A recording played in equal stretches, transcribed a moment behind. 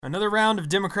Another round of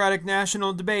Democratic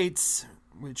national debates,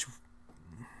 which,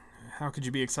 how could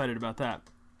you be excited about that?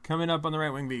 Coming up on The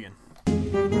Right Wing Vegan.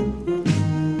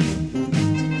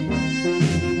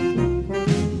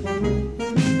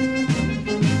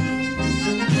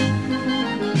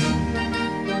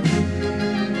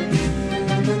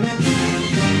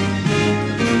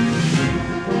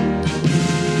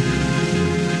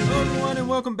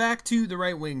 Welcome back to The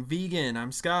Right Wing Vegan.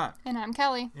 I'm Scott. And I'm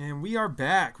Kelly. And we are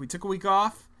back. We took a week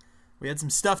off. We had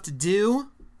some stuff to do.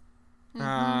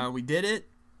 We did it.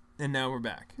 And now we're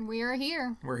back. We are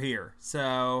here. We're here.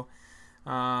 So,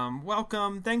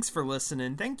 welcome. Thanks for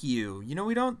listening. Thank you. You know,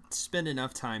 we don't spend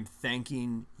enough time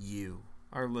thanking you,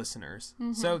 our listeners.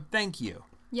 So, thank you.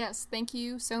 Yes, thank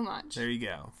you so much. There you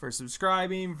go. For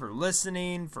subscribing, for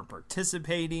listening, for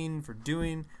participating, for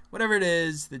doing whatever it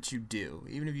is that you do.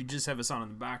 Even if you just have us on in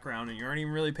the background and you aren't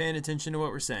even really paying attention to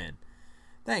what we're saying.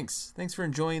 Thanks. Thanks for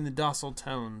enjoying the docile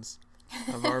tones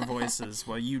of our voices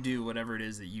while you do whatever it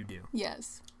is that you do.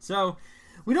 Yes. So,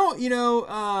 we don't,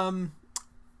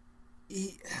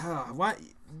 what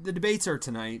the debates are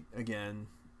tonight again.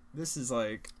 This is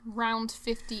like round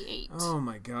 58. Oh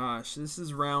my gosh, this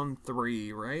is round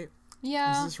 3, right?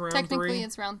 Yeah, is this round technically 3?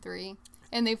 It's round 3.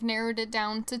 And they've narrowed it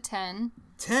down to 10.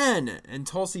 10! And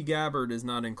Tulsi Gabbard is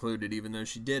not included, even though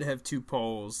she did have 2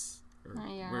 polls.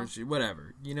 Where she,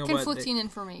 whatever. You know Conflicting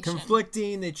information.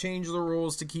 Conflicting. They changed the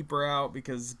rules to keep her out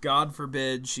because, God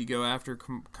forbid, she go after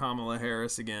Kamala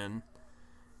Harris again.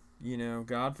 You know,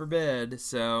 God forbid.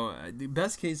 So, the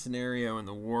best case scenario in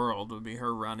the world would be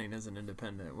her running as an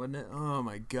independent, wouldn't it? Oh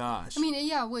my gosh. I mean,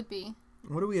 yeah, it would be.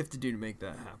 What do we have to do to make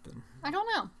that happen? I don't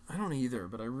know. I don't either,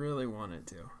 but I really want it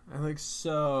to. I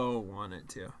so want it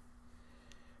to.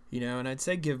 You know, and I'd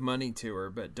say give money to her,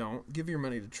 but don't give your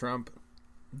money to Trump.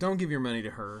 Don't give your money to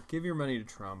her. Give your money to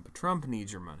Trump. Trump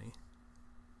needs your money.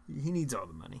 He needs all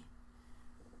the money.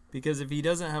 Because if he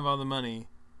doesn't have all the money,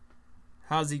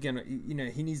 how's he going to,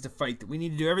 he needs to fight. We need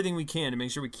to do everything we can to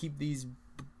make sure we keep these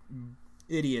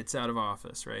idiots out of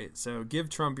office, right? So give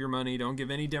Trump your money. Don't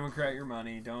give any Democrat your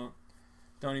money. Don't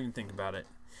even think about it.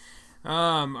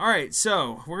 All right,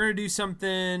 so we're going to do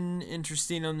something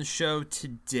interesting on the show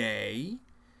today.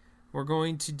 We're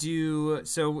going to do,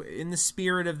 so in the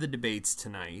spirit of the debates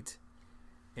tonight,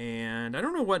 and I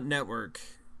don't know what network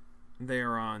they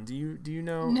are on. Do you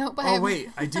know? No, but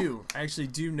wait, I do. I actually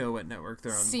do know what network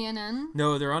they're on. CNN?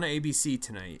 No, they're on ABC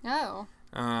tonight. Oh.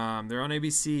 They're on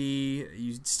ABC.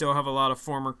 You still have a lot of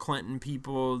former Clinton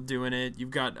people doing it.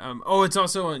 You've got, it's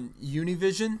also on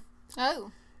Univision.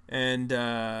 Oh. And,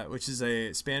 which is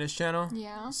a Spanish channel.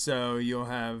 Yeah. So you'll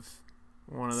have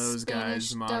one of those Spanish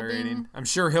guys moderating. dubbing. I'm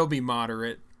sure he'll be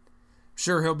moderate.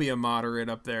 Sure he'll be a moderate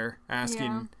up there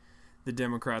asking the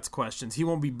Democrats questions. He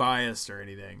won't be biased or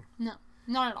anything. No,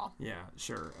 not at all. Yeah,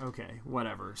 sure. Okay,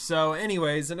 whatever. So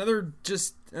anyways,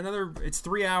 it's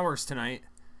 3 hours tonight.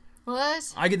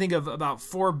 What? I can think of about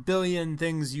 4 billion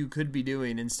things you could be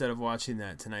doing instead of watching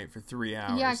that tonight for 3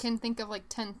 hours. Yeah, I can think of like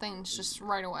 10 things just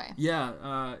right away.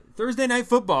 Yeah, Thursday Night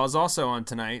Football is also on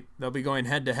tonight. They'll be going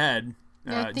head to head.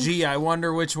 I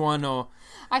wonder which one will...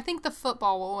 I think the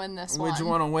football will win this one. Which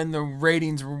one will win the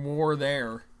ratings war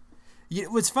there.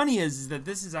 What's funny is that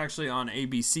this is actually on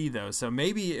ABC, though, so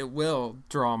maybe it will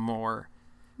draw more.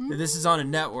 This is on a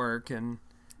network, and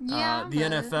the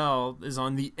NFL is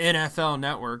on the NFL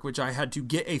Network, which I had to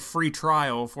get a free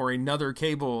trial for another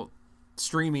cable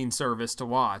streaming service to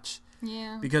watch.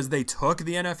 Yeah. Because they took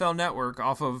the NFL Network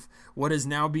off of what is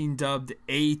now being dubbed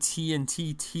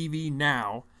AT&T TV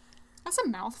Now. That's a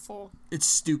mouthful. It's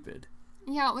stupid.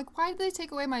 Yeah, like, why did they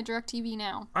take away my DirecTV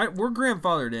Now? We're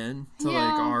grandfathered in to,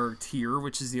 our tier,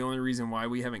 which is the only reason why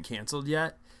we haven't canceled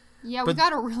yet. Yeah, we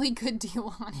got a really good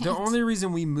deal on it. The only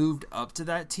reason we moved up to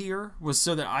that tier was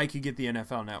so that I could get the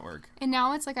NFL Network. And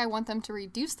now it's like I want them to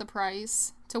reduce the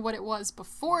price to what it was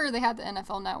before they had the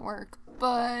NFL Network,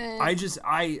 but...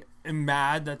 I am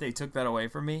mad that they took that away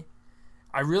from me.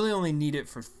 I really only need it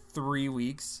for 3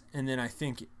 weeks, and then I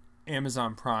think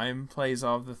Amazon Prime plays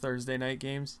all of the Thursday night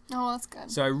games. Oh, that's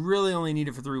good. So I really only need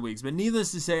it for 3 weeks. But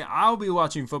needless to say, I'll be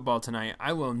watching football tonight.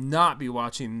 I will not be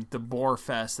watching the Boar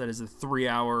Fest. That is a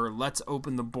 3-hour, let's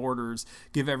open the borders,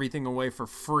 give everything away for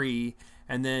free,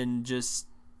 and then just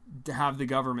have the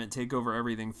government take over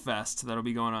everything fest that'll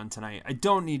be going on tonight. I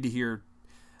don't need to hear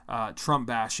Trump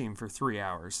bashing for 3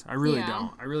 hours. I really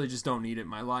don't. I really just don't need it in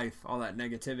my life, all that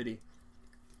negativity.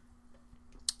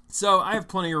 So I have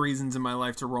plenty of reasons in my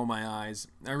life to roll my eyes.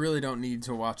 I really don't need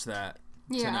to watch that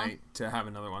tonight to have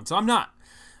another one. So I'm not.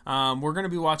 We're going to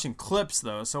be watching clips,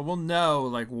 though, so we'll know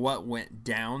like what went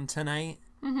down tonight.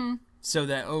 Mm-hmm. So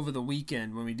that over the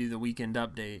weekend, when we do the weekend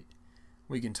update,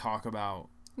 we can talk about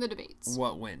The debates.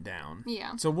 what went down.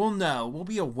 Yeah. So we'll know. We'll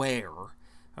be aware.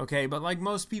 Okay, but like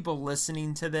most people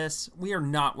listening to this, we are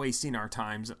not wasting our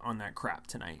times on that crap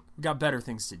tonight. We got better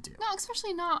things to do. No,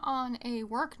 especially not on a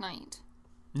work night.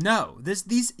 No,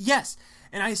 yes.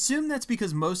 And I assume that's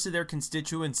because most of their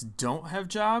constituents don't have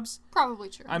jobs. Probably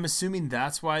true. I'm assuming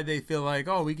that's why they feel like,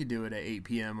 oh, we could do it at 8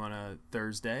 p.m. on a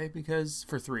Thursday because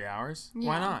for 3 hours. Yeah.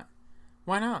 Why not?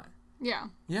 Why not? Yeah.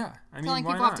 Yeah, I mean, It's not like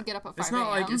why people not? have to get up at 5 It's not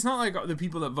like a.m.. it's not like the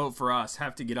people that vote for us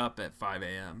have to get up at 5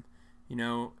 a.m. You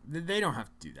know, they don't have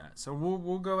to do that. So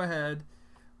we'll go ahead.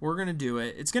 We're gonna do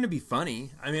it. It's gonna be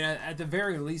funny. I mean, at the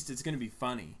very least, it's gonna be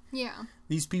funny. Yeah.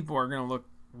 These people are gonna look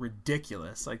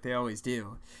ridiculous like they always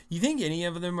do. You think any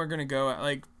of them are gonna go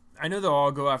like? I know they'll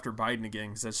all go after Biden again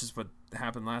because that's just what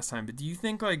happened last time. But do you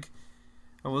think like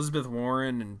Elizabeth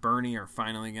Warren and Bernie are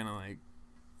finally gonna like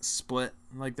split?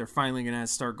 Like they're finally gonna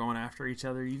start going after each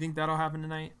other? You think that'll happen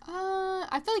tonight?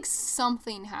 I feel like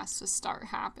something has to start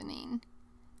happening.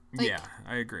 Like, yeah,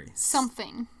 I agree.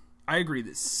 Something. I agree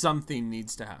that something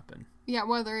needs to happen. Yeah,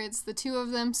 whether it's the two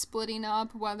of them splitting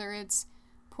up, whether it's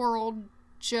poor old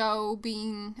Joe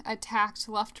being attacked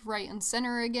left, right, and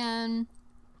center again.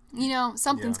 You know,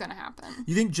 something's going to happen.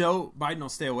 You think Joe Biden will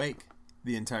stay awake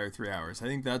the entire 3 hours? I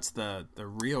think that's the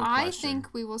real question. I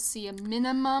think we will see a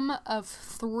minimum of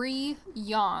 3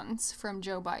 yawns from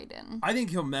Joe Biden. I think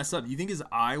he'll mess up. You think his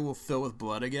eye will fill with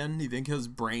blood again? You think his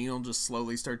brain will just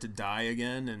slowly start to die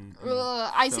again?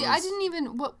 I see. I didn't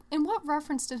even. In what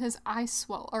reference did his eye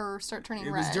swell or start turning red?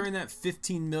 It was during that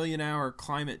 15 million hour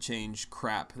climate change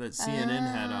crap that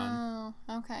CNN had on.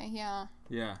 Oh, okay, yeah.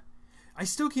 Yeah. I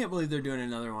still can't believe they're doing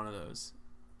another one of those.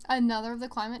 Another of the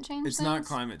climate change It's things? not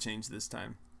climate change this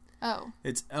time. Oh.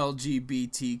 It's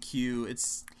LGBTQ.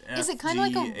 It's Is it kind of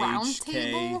like a round FGHK.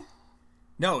 table?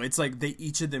 No, it's like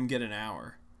each of them get an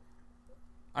hour.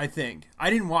 I think. I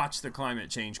didn't watch the climate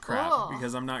change crap Oh.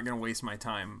 because I'm not going to waste my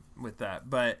time with that.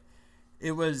 But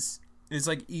it's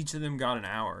like each of them got an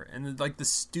hour. And like the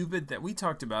stupid that we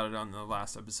talked about it on the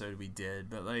last episode we did.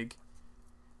 But like,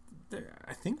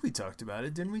 I think we talked about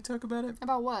it. Didn't we talk about it?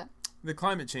 About what? The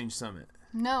climate change summit.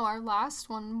 No, our last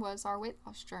one was our weight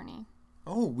loss journey.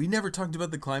 Oh, we never talked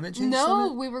about the climate change No,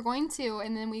 summit? we were going to,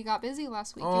 and then we got busy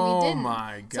last week, and we Oh didn't.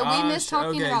 my gosh. So we missed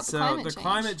talking about the climate change. The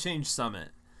climate change summit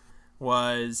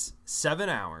was 7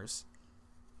 hours,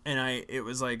 and it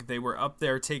was like they were up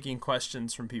there taking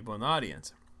questions from people in the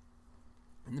audience.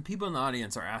 And the people in the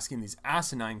audience are asking these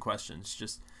asinine questions,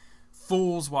 just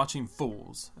fools watching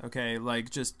fools, okay? Like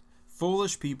just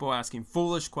foolish people asking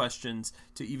foolish questions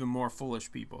to even more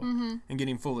foolish people and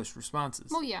getting foolish responses.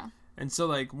 Well, yeah. And so,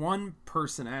 like, one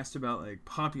person asked about, like,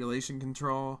 population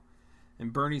control,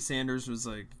 and Bernie Sanders was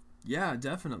like, yeah,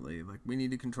 definitely. Like, we need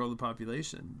to control the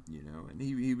population, you know. And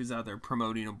he was out there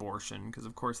promoting abortion because,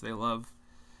 of course, they love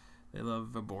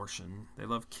abortion. They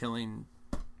love killing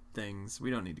things.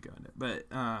 We don't need to go into it. But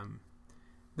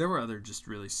there were other just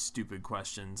really stupid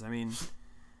questions. I mean,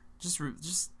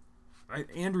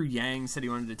 Andrew Yang said he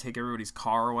wanted to take everybody's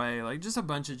car away. Like, just a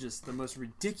bunch of just the most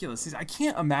ridiculous things. I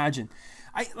can't imagine.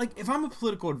 If I'm a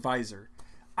political advisor,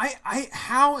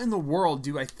 how in the world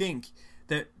do I think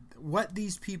that what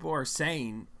these people are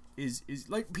saying is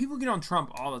like, people get on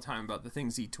Trump all the time about the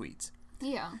things he tweets.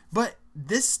 Yeah. But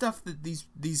this stuff that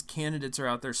these candidates are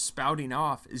out there spouting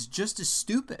off is just as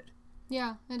stupid.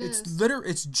 Yeah, is.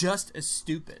 It's just as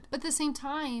stupid. But at the same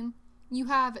time, you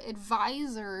have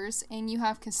advisors and you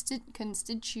have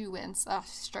constituents, I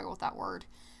struggle with that word,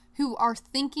 who are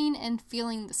thinking and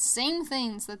feeling the same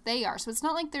things that they are. So it's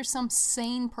not like there's some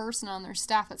sane person on their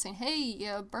staff that's saying,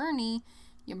 hey, Bernie,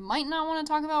 you might not want to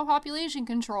talk about population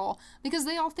control, because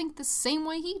they all think the same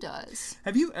way he does.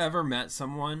 Have you ever met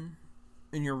someone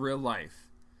in your real life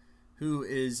who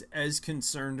is as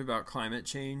concerned about climate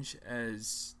change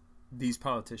as these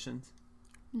politicians?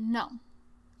 No.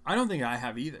 I don't think I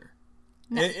have either.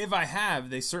 No. If I have,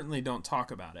 they certainly don't talk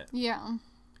about it. Yeah.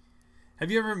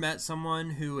 Have you ever met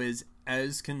someone who is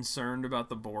as concerned about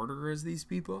the border as these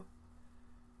people?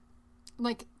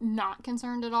 Like, not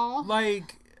concerned at all? Have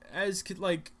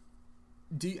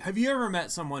you ever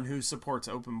met someone who supports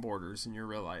open borders in your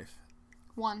real life?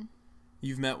 One.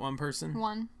 You've met one person?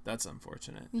 One. That's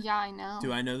unfortunate. Yeah, I know.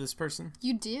 Do I know this person?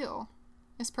 You do.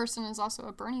 This person is also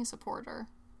a Bernie supporter.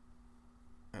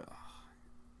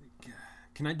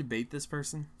 Can I debate this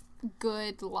person?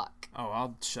 Good luck. Oh,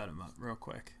 I'll shut him up real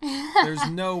quick. There's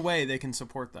no way they can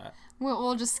support that.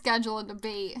 We'll just schedule a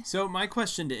debate. So my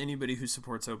question to anybody who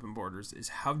supports open borders is,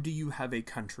 how do you have a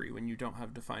country when you don't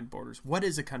have defined borders? What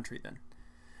is a country then?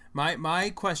 My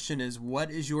question is, what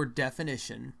is your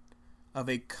definition of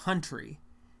a country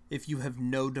if you have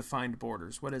no defined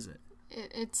borders? What is it?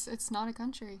 It's not a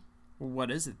country. Well, what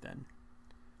is it then?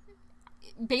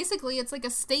 Basically, it's like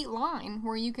a state line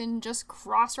where you can just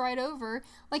cross right over.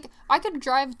 Like, I could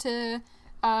drive to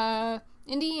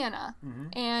Indiana,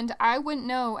 and I wouldn't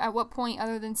know at what point,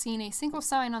 other than seeing a single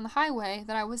sign on the highway,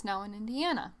 that I was now in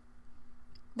Indiana.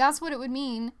 That's what it would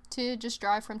mean to just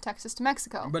drive from Texas to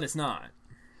Mexico. But it's not.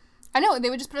 I know, they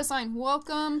would just put a sign,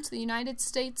 "Welcome to the United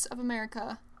States of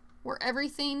America, where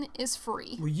everything is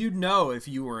free." Well, you'd know if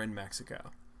you were in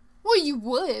Mexico. Well, you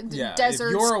would. Yeah,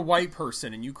 Deserts. if you're a white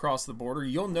person and you cross the border,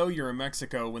 you'll know you're in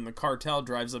Mexico when the cartel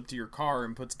drives up to your car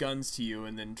and puts guns to you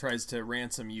and then tries to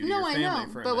ransom you to your family for $1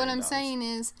 million. But what I'm saying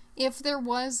is, if there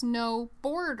was no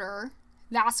border,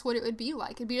 that's what it would be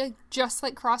like. It'd be like just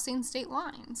like crossing state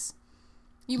lines.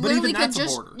 You literally could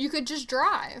just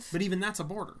drive. But even that's a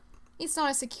border. It's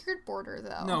not a secured border,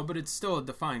 though. No, but it's still a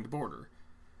defined border.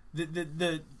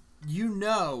 You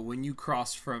know when you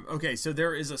cross from... Okay, so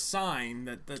there is a sign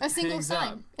that a single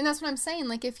sign. Up. And that's what I'm saying.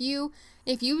 Like, if you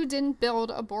didn't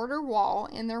build a border wall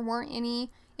and there weren't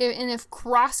any... And if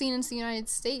crossing into the United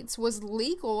States was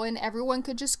legal and everyone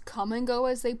could just come and go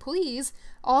as they please,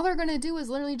 all they're going to do is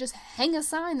literally just hang a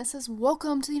sign that says,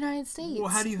 "Welcome to the United States." Well,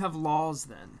 how do you have laws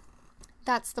then?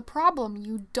 That's the problem.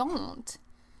 You don't.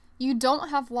 You don't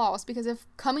have laws, because if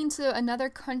coming to another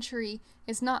country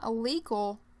is not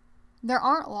illegal, there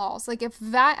aren't laws. Like, if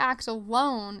that act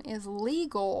alone is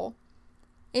legal,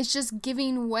 it's just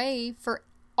giving way for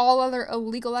all other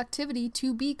illegal activity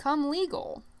to become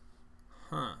legal.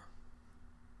 Huh.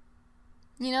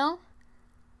 You know?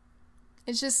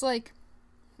 It's just like,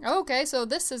 okay, so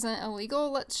this isn't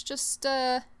illegal. Let's just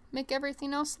make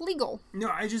everything else legal. No,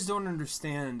 I just don't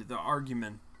understand the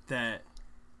argument that...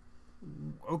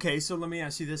 Okay, so let me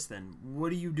ask you this then. What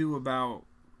do you do about...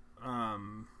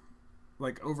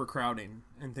 like overcrowding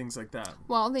and things like that?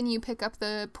 Well, then you pick up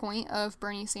the point of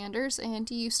Bernie Sanders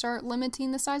and you start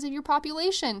limiting the size of your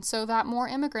population so that more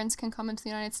immigrants can come into the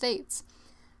United States.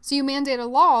 So you mandate a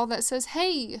law that says,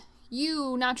 "Hey,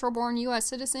 you natural-born U.S.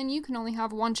 citizen, you can only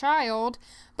have one child,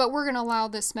 but we're going to allow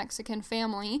this Mexican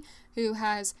family who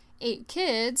has 8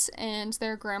 kids and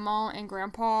their grandma and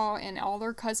grandpa and all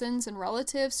their cousins and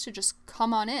relatives to just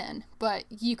come on in, but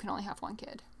you can only have one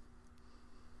kid."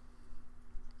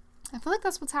 I feel like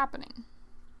that's what's happening.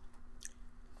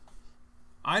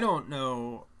 I don't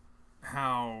know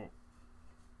how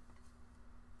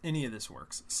any of this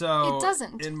works. So it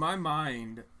doesn't. In my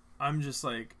mind, I'm just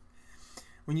like,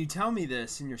 when you tell me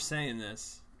this and you're saying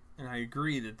this, and I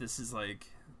agree that this is like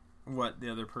what the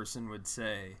other person would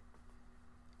say,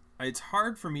 it's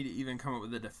hard for me to even come up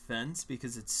with a defense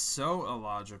because it's so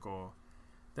illogical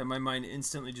that my mind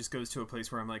instantly just goes to a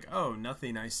place where I'm like, oh,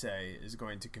 nothing I say is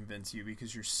going to convince you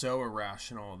because you're so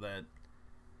irrational that...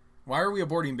 Why are we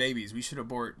aborting babies? We should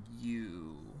abort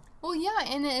you. Well, yeah,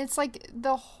 and it's like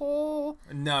the whole...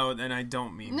 No, and I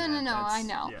don't mean that. No, I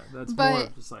know. Yeah, that's but more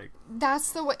just like...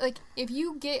 That's the way... Like, if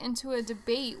you get into a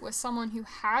debate with someone who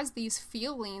has these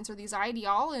feelings or these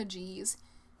ideologies...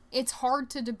 It's hard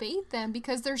to debate them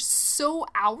because they're so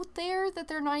out there that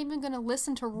they're not even going to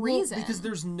listen to reason. Well, because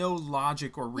there's no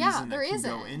logic or reason that can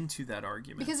go into that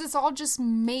argument. Because it's all just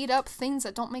made up things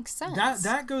that don't make sense.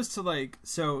 That goes to like,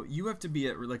 so you have to be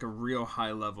at like a real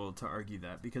high level to argue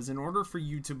that. Because in order for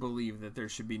you to believe that there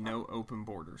should be no open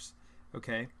borders,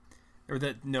 okay?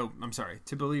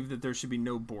 To believe that there should be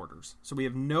no borders. So we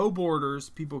have no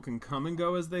borders, people can come and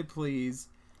go as they please,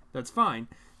 that's fine.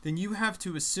 Then you have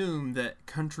to assume that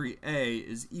country A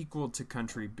is equal to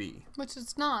country B. Which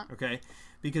it's not. Okay?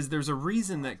 Because there's a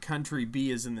reason that country B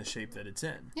is in the shape that it's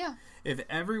in. Yeah. If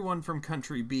everyone from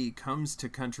country B comes to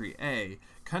country A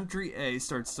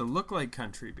starts to look like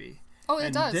country B. Oh,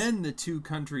 it does. And then the two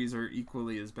countries are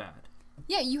equally as bad.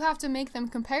 Yeah, you have to make them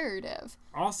comparative.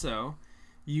 Also,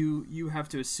 you have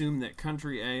to assume that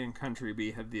country A and country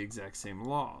B have the exact same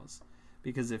laws.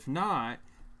 Because if not,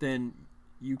 then...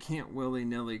 you can't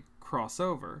willy-nilly cross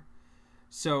over.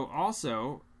 So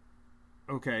also,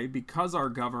 okay, because our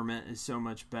government is so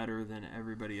much better than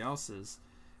everybody else's,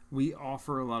 we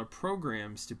offer a lot of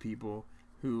programs to people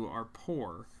who are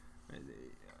poor.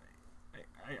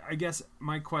 I guess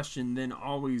my question then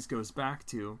always goes back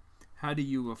to, how do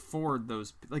you afford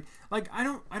those? Like I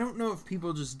don't know if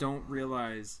people just don't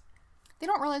realize. They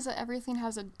don't realize that everything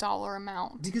has a dollar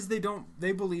amount. Because they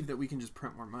believe that we can just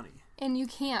print more money. And you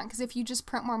can't, because if you just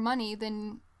print more money,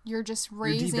 then you're just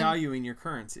raising... You're devaluing your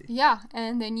currency. Yeah,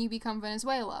 and then you become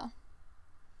Venezuela.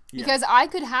 Yeah. Because I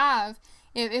could have,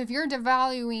 if you're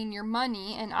devaluing your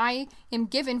money, and I am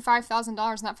given $5,000, and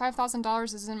that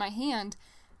 $5,000 is in my hand,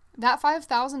 that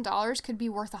 $5,000 could be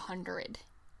worth $100.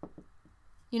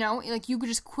 You know, like you could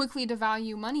just quickly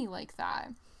devalue money like that.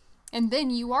 And then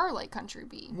you are like country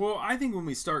B. Well, I think when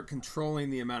we start controlling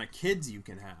the amount of kids you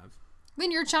can have.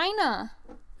 Then you're China.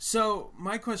 So,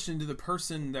 my question to the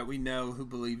person that we know who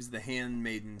believes the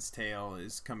Handmaid's Tale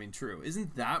is coming true,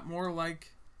 isn't that more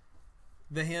like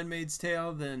the Handmaid's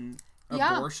Tale than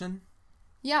abortion?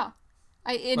 Yeah.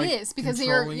 It like is because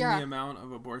controlling you're the amount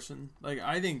of abortion. Like,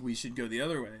 I think we should go the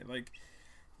other way. Like,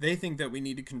 they think that we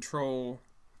need to control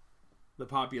the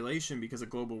population because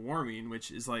of global warming, which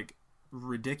is like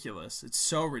ridiculous. It's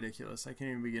so ridiculous. I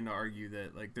can't even begin to argue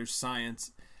that like there's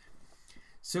science.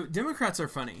 So Democrats are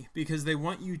funny because they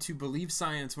want you to believe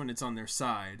science when it's on their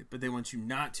side, but they want you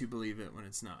not to believe it when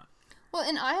it's not. Well,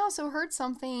 and I also heard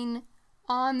something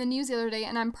on the news the other day,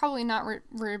 and I'm probably not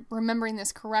remembering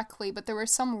this correctly, but there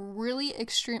was some really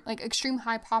extreme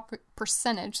high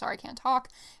percentage. Sorry, I can't talk.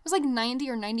 It was like 90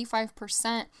 or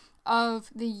 95%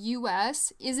 of the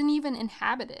U.S. isn't even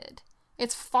inhabited.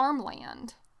 It's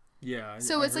farmland. Yeah.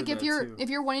 So it's like if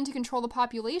you're wanting to control the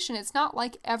population, it's not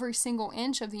like every single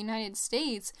inch of the United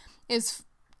States is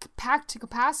packed to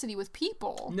capacity with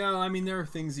people. No, I mean there are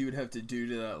things you would have to do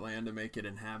to that land to make it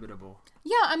inhabitable.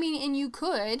 Yeah, I mean, and you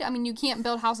could. I mean, you can't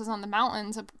build houses on the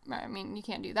mountains. I mean, you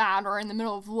can't do that, or in the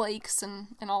middle of lakes and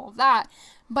all of that.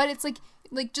 But it's like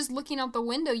just looking out the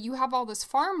window, you have all this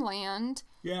farmland.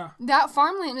 Yeah. That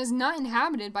farmland is not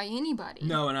inhabited by anybody.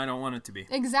 No, and I don't want it to be.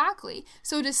 Exactly.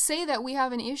 So to say that we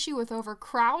have an issue with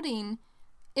overcrowding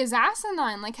is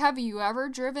asinine. Like, have you ever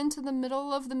driven to the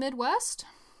middle of the Midwest?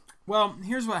 Well,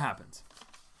 here's what happens.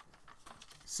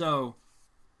 So,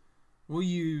 we'll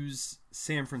use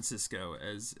San Francisco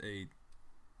as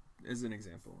an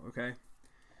example, okay?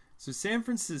 So San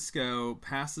Francisco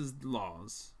passes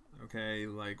laws, okay?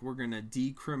 Like we're going to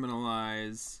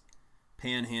decriminalize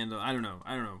panhandle. I don't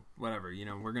know, whatever. You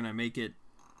know, we're going to make it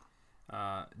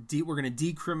we're going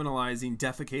to decriminalizing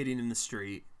defecating in the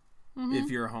street if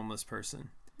you're a homeless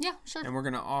person. Yeah, sure. And we're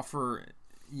going to offer,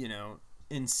 you know,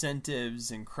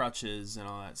 incentives and crutches and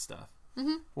all that stuff.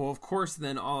 Well, of course,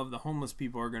 then all of the homeless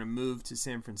people are going to move to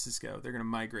San Francisco. They're going to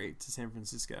migrate to San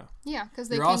Francisco. Yeah, because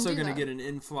you're also going to get an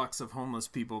influx of homeless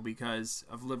people because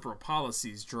of liberal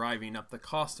policies driving up the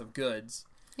cost of goods.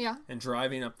 Yeah. And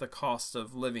driving up the cost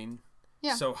of living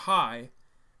so high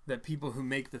that people who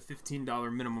make the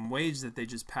 $15 minimum wage that they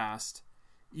just passed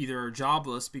either are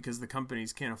jobless because the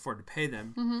companies can't afford to pay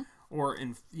them, or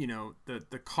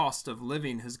the cost of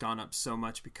living has gone up so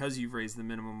much because you've raised the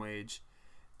minimum wage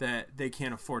that they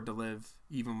can't afford to live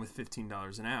even with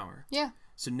 $15 an hour. Yeah.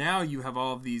 So now you have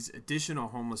all of these additional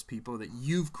homeless people that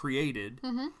you've created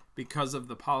because of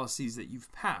the policies that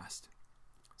you've passed.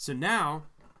 So now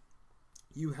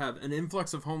you have an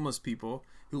influx of homeless people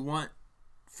who want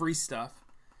free stuff,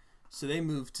 so they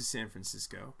move to San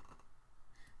Francisco.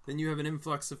 Then you have an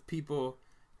influx of people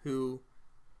who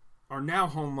are now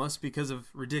homeless because of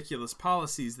ridiculous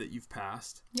policies that you've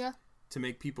passed to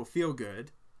make people feel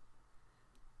good.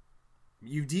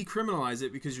 You decriminalize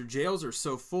it because your jails are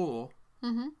so full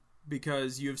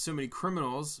because you have so many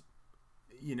criminals,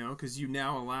 you know, because you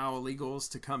now allow illegals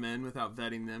to come in without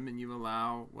vetting them and you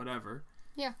allow whatever.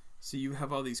 Yeah. So you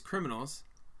have all these criminals.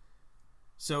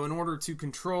 So in order to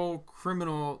control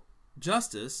criminal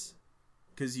justice,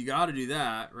 because you got to do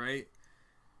that, right?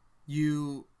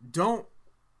 You don't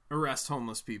arrest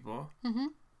homeless people.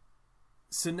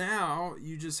 So now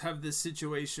you just have this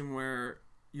situation where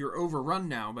you're overrun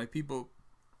now by people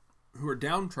who are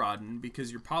downtrodden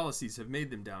because your policies have made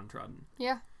them downtrodden.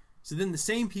 Yeah. So then the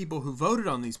same people who voted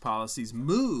on these policies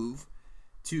move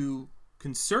to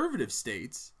conservative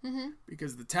states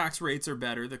because the tax rates are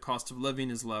better, the cost of living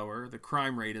is lower, the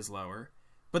crime rate is lower,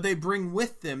 but they bring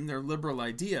with them their liberal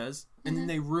ideas and then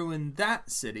they ruin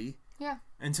that city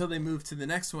until they move to the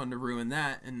next one to ruin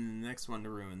that and the next one to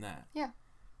ruin that.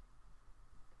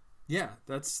 Yeah,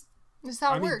 that's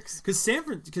how it works.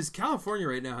 Because California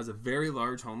right now has a very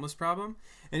large homeless problem,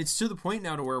 and it's to the point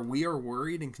now to where we are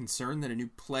worried and concerned that a new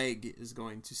plague is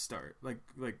going to start, like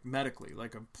medically,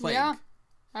 like a plague. Yeah,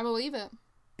 I believe it.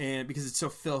 And because it's so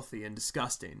filthy and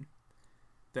disgusting,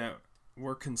 that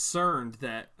we're concerned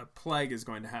that a plague is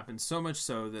going to happen. So much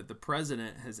so that the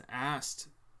president has asked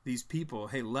these people,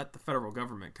 "Hey, let the federal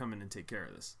government come in and take care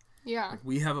of this." Yeah. Like,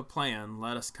 we have a plan.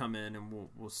 Let us come in and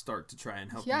we'll start to try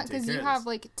and help you take care of this. Yeah, because you have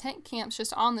like tent camps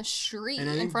just on the street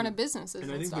in front of businesses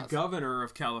and I think stuff. the governor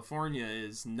of California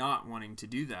is not wanting to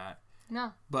do that.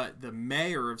 No. But the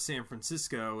mayor of San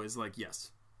Francisco is like, yes,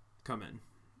 come in.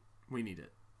 We need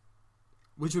it.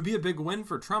 Which would be a big win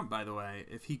for Trump, by the way,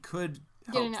 if he could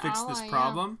help fix this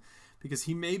problem. Because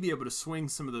he may be able to swing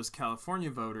some of those California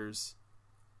voters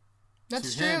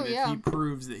That's to him true, if he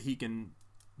proves that he can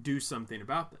do something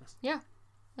about this. Yeah,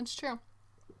 that's true.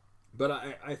 But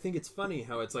I think it's funny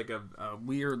how it's like a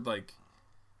weird, like,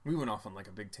 we went off on like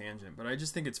a big tangent, but I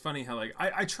just think it's funny how, like,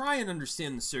 I try and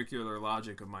understand the circular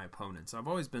logic of my opponents. I've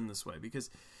always been this way because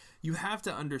you have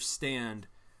to understand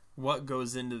what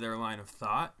goes into their line of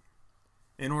thought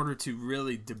in order to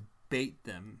really debate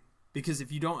them. Because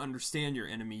if you don't understand your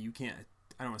enemy, you can't,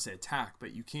 I don't want to say attack,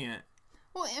 but you can't.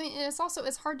 Well, I mean,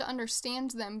 it's hard to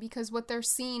understand them because what they're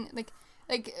seeing, like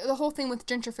the whole thing with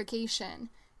gentrification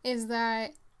is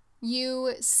that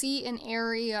you see an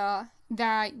area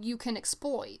that you can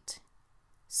exploit.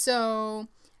 So,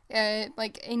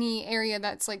 like any area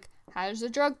that's like has a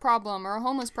drug problem or a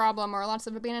homeless problem or lots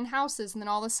of abandoned houses, and then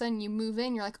all of a sudden you move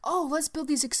in, you're like, oh, let's build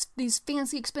these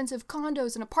fancy expensive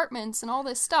condos and apartments and all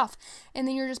this stuff, and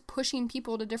then you're just pushing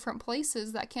people to different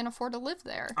places that can't afford to live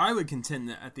there. I would contend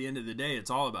that at the end of the day,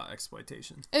 it's all about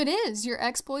exploitation. It is. You're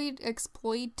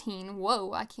exploiting.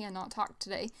 Whoa, I cannot talk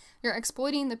today. You're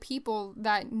exploiting the people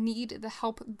that need the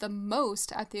help the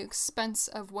most at the expense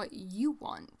of what you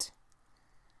want.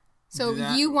 So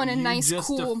you want a nice,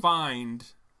 cool. You just defined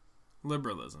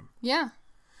liberalism. Yeah.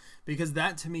 Because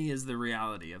that to me is the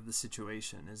reality of the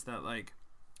situation, is that, like,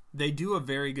 they do a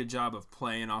very good job of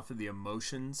playing off of the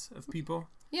emotions of people.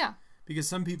 Yeah. Because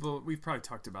some people, we've probably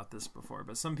talked about this before,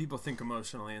 but some people think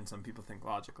emotionally and some people think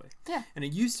logically. Yeah. And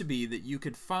it used to be that you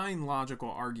could find logical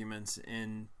arguments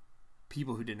in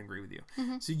people who didn't agree with you.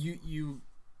 Mm-hmm. So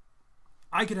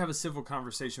I could have a civil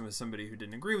conversation with somebody who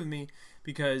didn't agree with me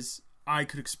because I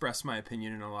could express my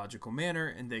opinion in a logical manner,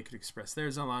 and they could express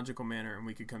theirs in a logical manner, and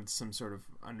we could come to some sort of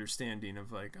understanding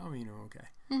of, like, oh, okay.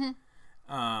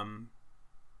 Mm-hmm.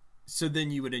 So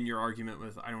then you would end your argument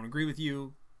with, I don't agree with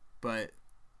you, but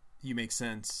you make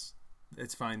sense.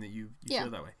 It's fine that you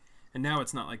feel that way. And now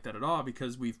it's not like that at all,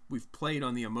 because we've played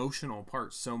on the emotional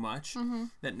part so much mm-hmm.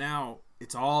 that now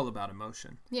it's all about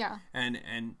emotion. Yeah.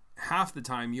 And half the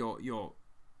time you'll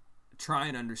try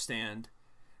and understand.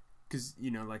 Because,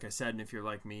 like I said, and if you're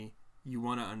like me, you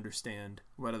want to understand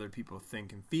what other people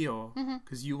think and feel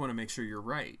because mm-hmm. you want to make sure you're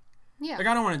right. Yeah. Like,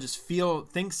 I don't want to just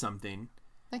think something.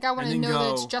 Like, I want to know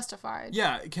that it's justified.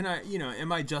 Yeah. Can I,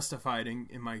 am I justified in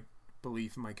my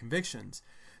belief and my convictions?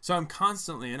 So I'm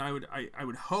constantly, and I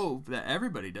would hope that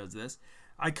everybody does this,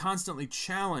 I constantly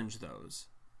challenge those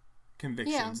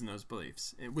convictions and those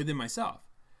beliefs within myself.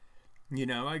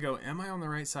 I go, am I on the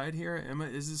right side here?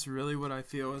 Is this really what I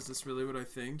feel? Is this really what I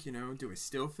think? Do I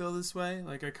still feel this way?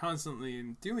 Like, I constantly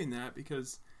am doing that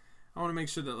because I want to make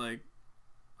sure that, like,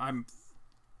 I'm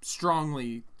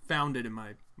strongly founded in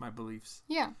my beliefs.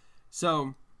 Yeah.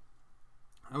 So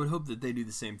I would hope that they do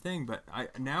the same thing, but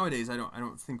nowadays I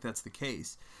don't think that's the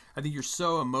case. I think you're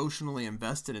so emotionally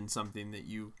invested in something that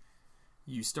you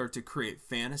start to create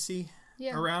fantasy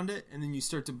around it, and then you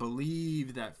start to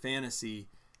believe that fantasy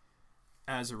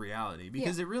as a reality,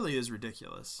 because it really is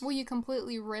ridiculous. Well, you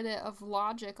completely rid it of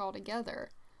logic altogether.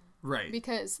 Right.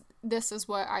 Because this is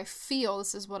what I feel,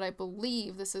 this is what I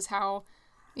believe, this is how,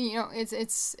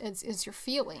 it's your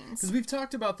feelings. Because we've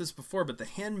talked about this before, but The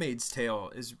Handmaid's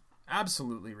Tale is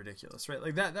absolutely ridiculous, right?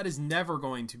 Like, that is never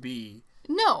going to be...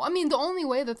 No, I mean, the only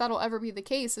way that that'll ever be the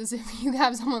case is if you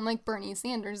have someone like Bernie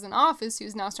Sanders in office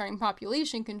who's now starting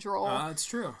population control. That's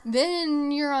true.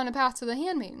 Then you're on a path to The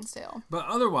Handmaid's Tale. But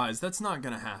otherwise, that's not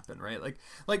going to happen, right?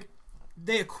 Like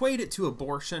they equate it to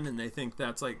abortion, and they think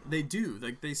that's, like, they do.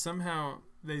 Like, they somehow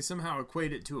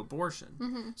equate it to abortion.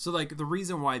 Mm-hmm. So, like, the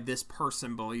reason why this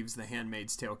person believes The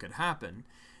Handmaid's Tale could happen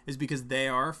is because they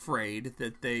are afraid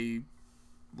that they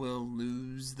will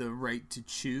lose the right to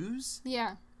choose.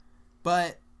 Yeah.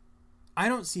 But I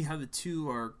don't see how the two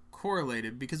are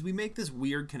correlated, because we make this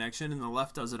weird connection, and the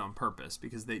left does it on purpose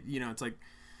because they, it's like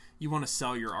you want to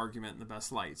sell your argument in the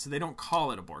best light. So they don't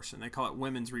call it abortion. They call it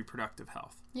women's reproductive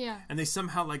health. Yeah. And they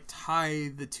somehow, like,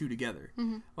 tie the two together.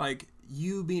 Mm-hmm. Like,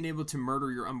 you being able to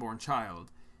murder your unborn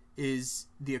child is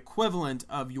the equivalent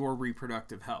of your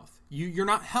reproductive health. You're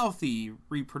not healthy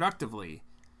reproductively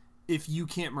if you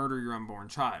can't murder your unborn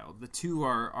child. The two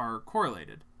are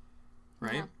correlated.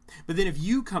 Right? Yeah. But then if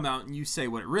you come out and you say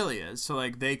what it really is, so,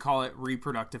 like, they call it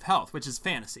reproductive health, which is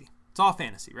fantasy. It's all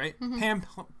fantasy, right?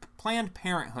 Mm-hmm. Planned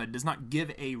Parenthood does not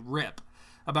give a rip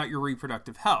about your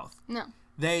reproductive health. No.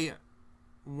 They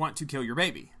want to kill your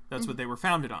baby. That's what they were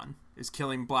founded on, is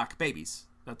killing black babies.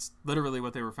 That's literally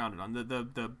what they were founded on.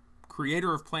 The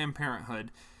creator of Planned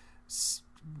Parenthood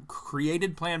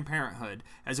created Planned Parenthood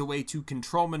as a way to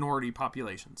control minority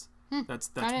populations.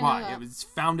 That's why. It was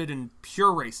founded in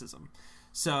pure racism.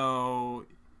 So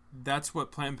that's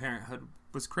what Planned Parenthood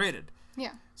was created.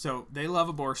 Yeah. So they love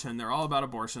abortion. They're all about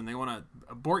abortion. They want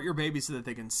to abort your baby so that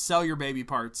they can sell your baby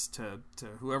parts to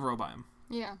whoever will buy them.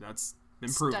 Yeah. That's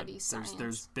been proven.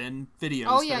 There's been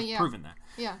videos that have proven that.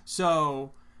 Yeah.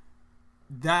 So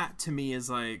that to me is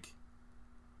like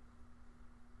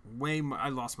way more, I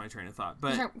lost my train of thought,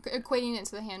 but equating it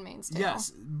to the Handmaid's Tale.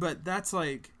 Yes, but that's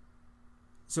like,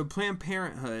 so Planned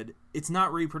Parenthood, it's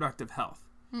not reproductive health.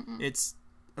 It's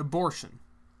abortion,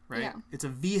 right? Yeah. It's a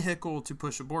vehicle to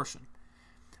push abortion.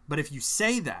 But if you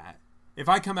say that, if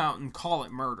I come out and call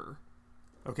it murder,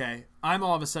 okay, I'm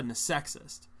all of a sudden a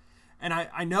sexist. And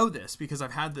I know this because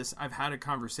I've had a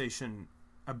conversation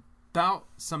about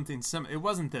something similar. It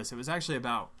wasn't this. It was actually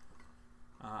about,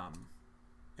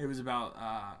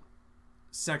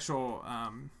 sexual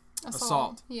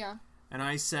assault. Yeah. And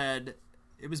I said,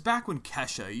 it was back when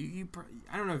Kesha,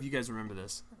 I don't know if you guys remember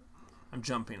this. I'm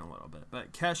jumping a little bit,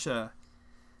 but Kesha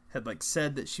had like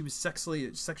said that she was sexually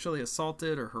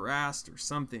assaulted or harassed or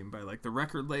something by like the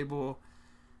record label.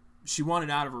 She wanted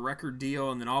out of a record deal,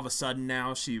 and then all of a sudden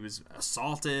now she was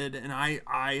assaulted. And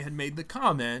I had made the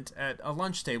comment at a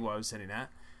lunch table I was sitting at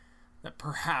that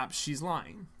perhaps she's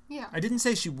lying. Yeah. I didn't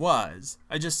say she was.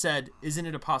 I just said, isn't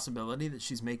it a possibility that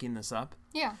she's making this up?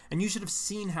 Yeah. And you should have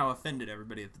seen how offended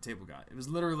everybody at the table got. It was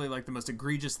literally like the most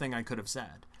egregious thing I could have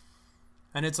said.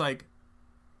 And it's like,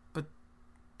 but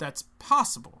that's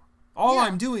possible. All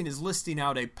I'm doing is listing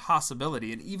out a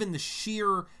possibility. And even the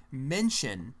sheer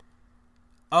mention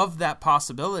of that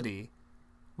possibility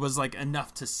was like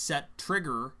enough to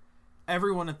trigger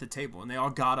everyone at the table. And they all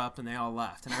got up and they all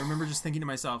left. And I remember just thinking to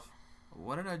myself,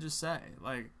 what did I just say?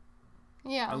 Like,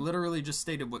 yeah. I literally just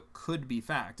stated what could be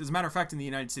fact. As a matter of fact, in the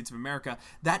United States of America,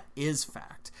 that is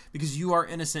fact. Because you are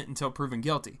innocent until proven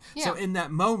guilty. Yeah. So in that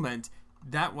moment,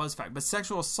 that was fact. But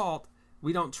sexual assault,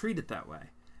 we don't treat it that way.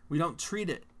 We don't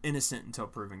treat it innocent until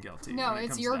proven guilty. No,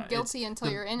 it's you're guilty until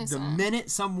you're innocent. The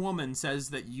minute some woman says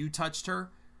that you touched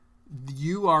her,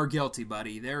 you are guilty,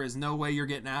 buddy. There is no way you're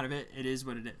getting out of it. It is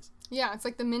what it is. Yeah, it's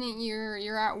like the minute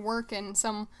you're at work and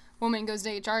some woman goes to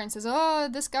HR and says, oh,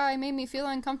 this guy made me feel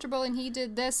uncomfortable and he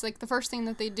did this. Like, the first thing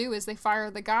that they do is they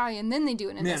fire the guy and then they do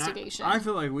an investigation. I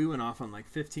feel like we went off on like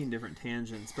 15 different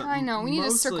tangents. But I know. We need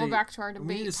to circle back to our debate topic.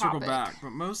 We need to circle back.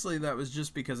 But mostly that was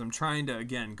just because I'm trying to,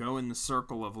 again, go in the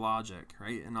circle of logic,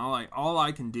 right? And all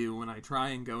I can do when I try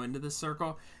and go into this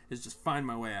circle is just find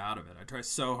my way out of it. I try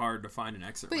so hard to find an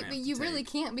exit ramp. But you really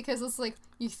can't, because it's like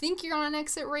you think you're on an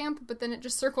exit ramp, but then it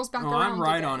just circles back around. I'm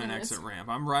right on an exit ramp.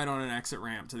 I'm right on an exit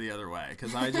ramp to the other way,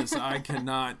 because I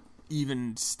cannot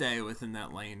even stay within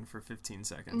that lane for 15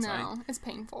 seconds. No, it's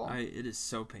painful. It is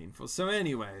so painful. So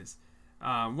anyways,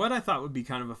 what I thought would be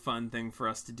kind of a fun thing for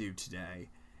us to do today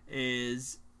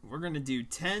is we're going to do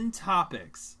 10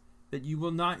 topics that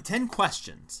 10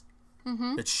 questions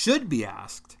that should be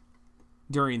asked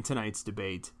during tonight's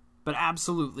debate, but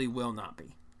absolutely will not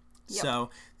be. Yep. So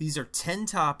these are 10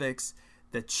 topics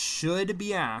that should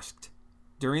be asked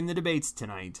during the debates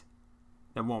tonight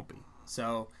that won't be.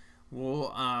 So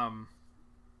we'll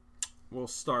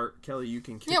start. Kelly, you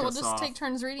can kick us off. Yeah, we'll just take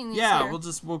turns reading these. Yeah, here.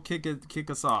 we'll kick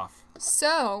us off.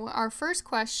 So our first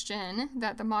question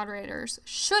that the moderators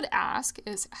should ask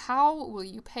is, how will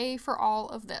you pay for all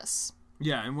of this?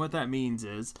 Yeah, and what that means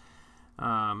is,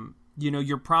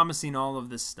 you're promising all of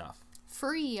this stuff.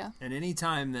 Free. And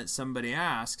anytime that somebody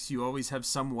asks, you always have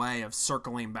some way of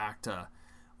circling back to,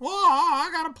 well, I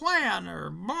got a plan, or,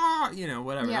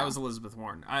 whatever. Yeah. That was Elizabeth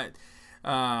Warren. I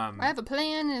have a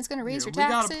plan, and it's going to raise your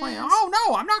taxes. We got a plan. Oh,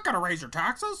 no, I'm not going to raise your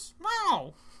taxes.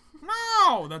 No.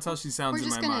 That's how she sounds in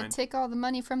my mind. We're just going to take all the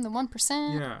money from the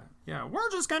 1%. Yeah.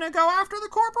 We're just going to go after the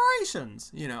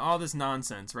corporations. All this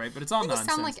nonsense, right? But it's all nonsense.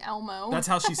 You sound like Elmo. That's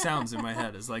how she sounds in my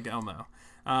head, is like Elmo.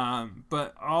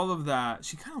 But all of that,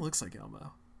 she kind of looks like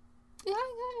Elmo.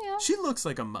 Yeah. She looks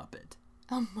like a Muppet.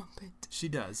 A Muppet. She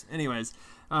does. Anyways,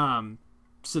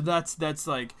 so that's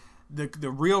like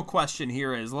the real question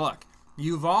here is, look,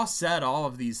 you've all said all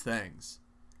of these things,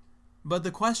 but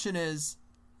the question is,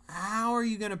 how are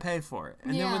you going to pay for it?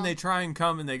 And then when they try and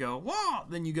come and they go, whoa,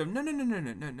 then you go,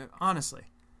 no. Honestly,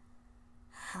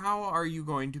 how are you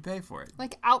going to pay for it?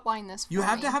 Like, outline this for me. You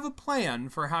have to have a plan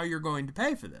for how you're going to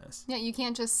pay for this. Yeah, you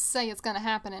can't just say it's going to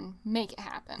happen and make it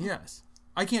happen. Yes.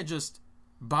 I can't just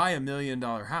buy $1 million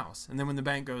house, and then when the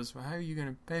bank goes, well, how are you going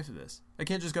to pay for this? I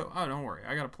can't just go, oh, don't worry,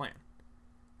 I got a plan.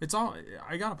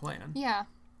 I got a plan. Yeah.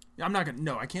 I'm not going to,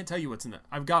 no, I can't tell you what's in it.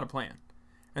 I've got a plan.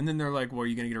 And then they're like, well, are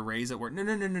you going to get a raise at work? No.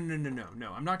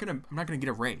 I'm not going to get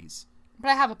a raise. But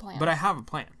I have a plan.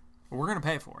 We're going to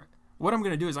pay for it. What I'm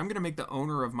going to do is I'm going to make the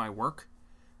owner of my work,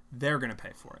 they're going to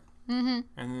pay for it. Mm-hmm.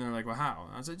 And then they're like, well, how?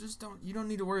 And I said, you don't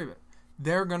need to worry about it.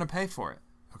 They're going to pay for it.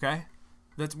 Okay?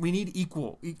 We need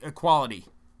equality.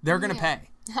 They're going to pay.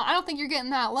 I don't think you're getting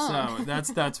that loan. So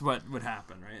that's what would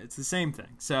happen, right? It's the same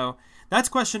thing. So that's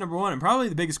question number one, and probably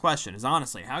the biggest question is,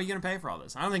 honestly, how are you going to pay for all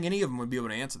this? I don't think any of them would be able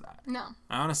to answer that. No.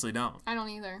 I honestly don't. I don't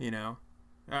either. You know?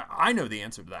 I know the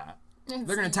answer to that.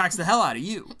 They're going to tax the hell out of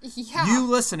you. Yeah. You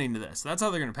listening to this. That's how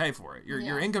they're going to pay for it.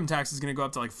 Your income tax is going to go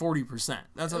up to like 40%.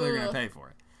 That's how they're going to pay for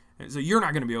it. So you're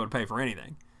not going to be able to pay for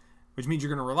anything, which means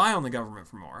you're going to rely on the government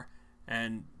for more,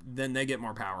 and then they get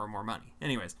more power and more money.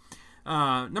 Anyways.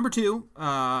 Number two,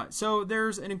 so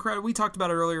there's an incredible, we talked about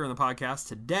it earlier in the podcast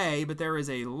today, but there is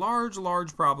a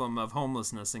large problem of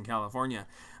homelessness in California.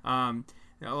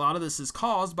 A lot of this is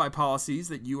caused by policies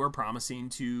that you are promising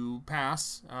to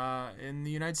pass in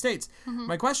the United States. Mm-hmm.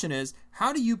 My question is,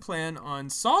 how do you plan on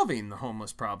solving the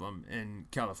homeless problem in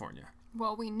California?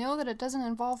 Well, we know that it doesn't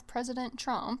involve President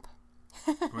Trump.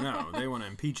 Well, no, they want to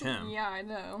impeach him. Yeah, I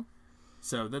know.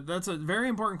 So that's a very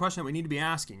important question that we need to be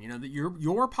asking. You know, that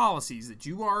your policies that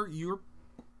you're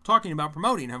talking about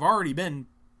promoting have already been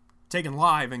taken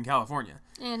live in California.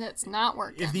 And it's not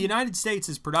working. If the United States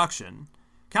is production,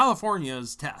 California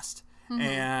is test. Mm-hmm.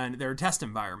 And they're a test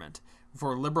environment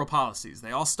for liberal policies.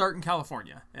 They all start in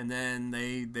California, and then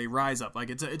they rise up. Like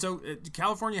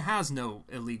California has no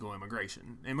illegal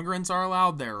immigration. Immigrants are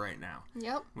allowed there right now.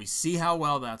 Yep. We see how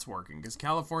well that's working because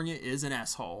California is an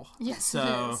S-hole. Yes, it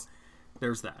is.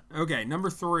 There's that. Okay,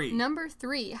 number three. Number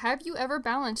three, have you ever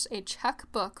balanced a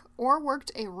checkbook or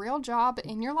worked a real job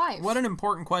in your life? What an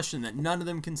important question that none of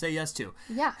them can say yes to.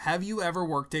 Yeah. Have you ever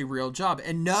worked a real job?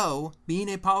 And no,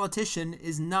 being a politician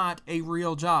is not a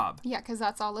real job. Yeah, because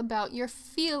that's all about your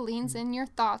feelings and your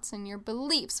thoughts and your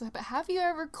beliefs. But have you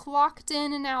ever clocked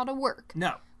in and out of work?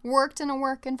 No. Worked in a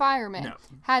work environment? No.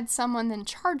 Had someone in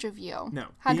charge of you? No.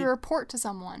 Had to report to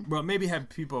someone? Well, maybe have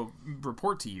people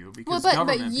report to you because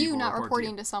but you not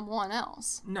reporting to someone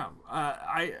else. No.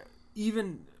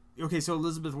 So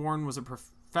Elizabeth Warren was a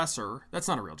professor. That's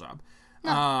not a real job.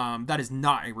 No. That is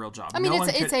not a real job. I mean,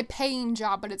 it's a paying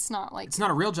job, but it's not like... It's not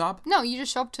a real job. No, you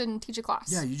just show up to teach a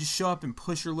class. Yeah, you just show up and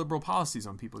push your liberal policies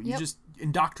on people. You just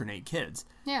indoctrinate kids.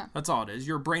 Yeah. That's all it is.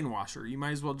 You're a brainwasher. You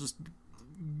might as well just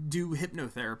do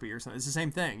hypnotherapy or something. It's the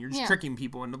same thing. You're just tricking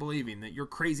people into believing that your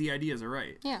crazy ideas are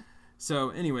right. Yeah.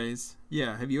 So anyways,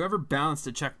 have you ever balanced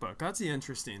a checkbook? That's the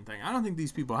interesting thing. I don't think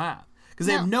these people have. Because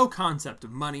they have no concept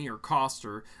of money or cost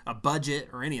or a budget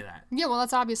or any of that. Yeah, well,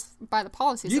 that's obvious by the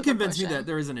policies. You convince me that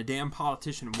there isn't a damn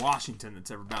politician in Washington that's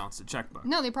ever balanced a checkbook.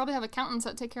 No, they probably have accountants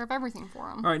that take care of everything for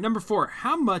them. All right, number 4.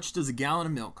 How much does a gallon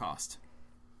of milk cost?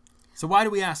 So why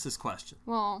do we ask this question?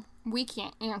 Well, we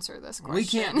can't answer this question. We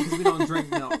can't because we don't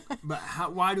drink milk. But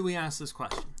why do we ask this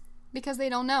question? Because they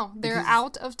don't know. They're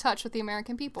out of touch with the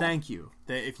American people. Thank you.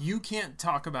 If you can't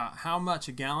talk about how much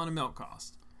a gallon of milk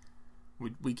costs,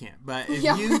 we can't. But if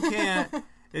you can't,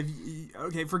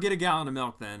 forget a gallon of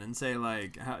milk then, and say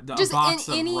like a box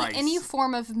of rice, any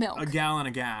form of milk, a gallon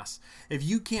of gas. If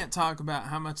you can't talk about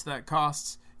how much that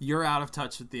costs, you're out of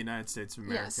touch with the United States of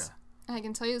America. Yes. I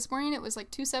can tell you this morning it was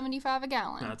like $2.75 a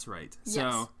gallon. That's right. Yes.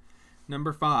 So,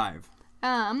 number 5.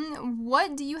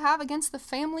 What do you have against the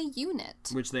family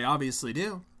unit? Which they obviously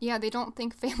do. Yeah, they don't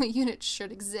think family units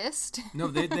should exist. No,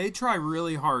 they try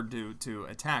really hard to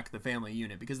attack the family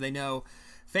unit because they know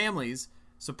families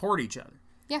support each other.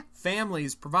 Yeah.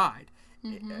 Families provide.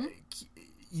 Mm-hmm.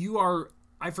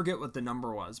 I forget what the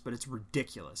number was, but it's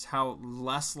ridiculous how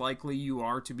less likely you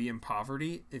are to be in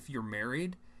poverty if you're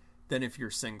married than if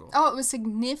you're single. Oh, it was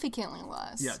significantly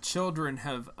less. Yeah, children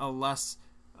have a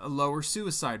lower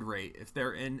suicide rate if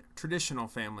they're in traditional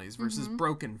families versus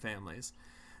broken families.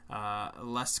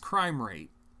 Less crime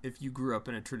rate if you grew up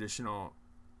in a traditional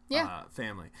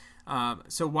family.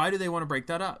 So why do they want to break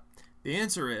that up? The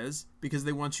answer is because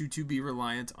they want you to be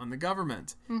reliant on the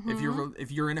government. Mm-hmm.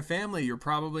 If you're in a family, you're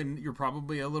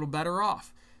probably a little better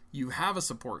off. You have a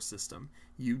support system.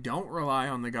 You don't rely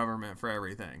on the government for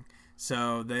everything.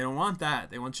 So they don't want that.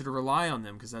 They want you to rely on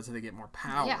them because that's how they get more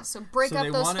power. Yeah, so break up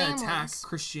those families. So they want to attack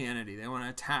Christianity. They want to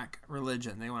attack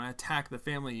religion. They want to attack the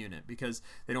family unit because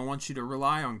they don't want you to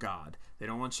rely on God. They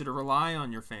don't want you to rely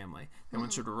on your family. They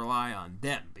want you to rely on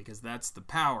them because that's the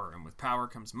power, and with power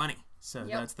comes money. So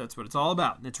that's what it's all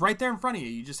about. And it's right there in front of you.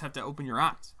 You just have to open your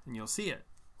eyes, and you'll see it.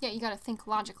 Yeah, you got to think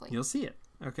logically. You'll see it.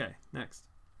 Okay, next.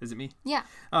 Is it me? Yeah.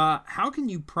 How can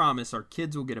you promise our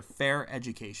kids will get a fair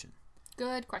education?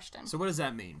 Good question. So what does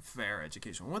that mean, fair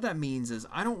education? What that means is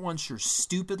I don't want your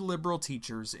stupid liberal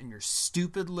teachers and your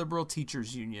stupid liberal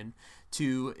teachers union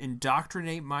to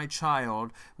indoctrinate my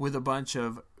child with a bunch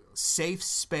of safe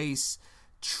space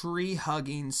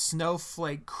tree-hugging,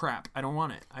 snowflake crap. I don't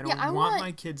want it. I don't Yeah, I want want-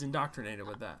 my kids indoctrinated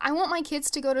with that. I want my kids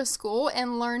to go to school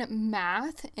and learn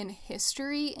math and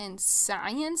history and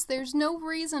science. There's no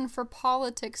reason for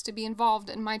politics to be involved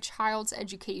in my child's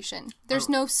education. There's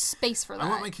no space for that. I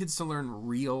want my kids to learn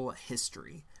real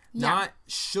history, Yeah. not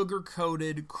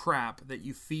sugar-coated crap that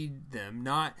you feed them,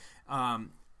 not,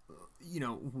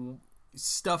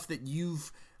 stuff that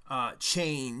you've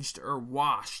changed or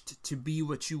washed to be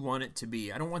what you want it to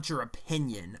be. I don't want your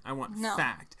opinion. I want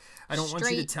fact. I don't want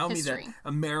you to Straight tell me history. that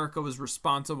America was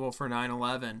responsible for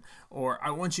 9/11, or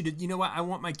I want you to, you know what? I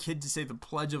want my kid to say the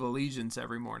Pledge of Allegiance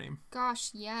every morning.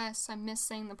 Gosh, yes, I miss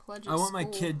saying the pledge I at want my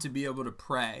school. kid to be able to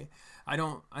pray. I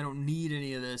don't need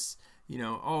any of this,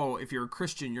 if you're a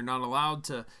Christian, you're not allowed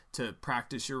to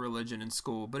practice your religion in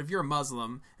school. But if you're a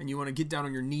Muslim and you want to get down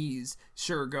on your knees,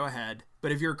 sure, go ahead.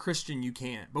 But if you're a Christian, you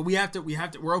can't. But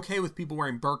we're okay with people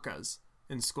wearing burqas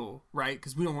in school, right?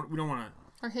 Because we don't want to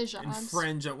Or hijabs.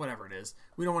 infringe on whatever it is.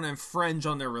 We don't want to infringe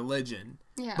on their religion.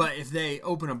 Yeah. But if they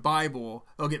open a Bible,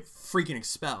 they'll get freaking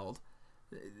expelled.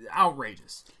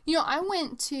 Outrageous. I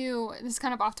went to, this is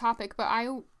kind of off topic, but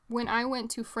when I went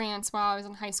to France while I was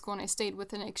in high school and I stayed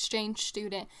with an exchange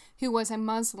student who was a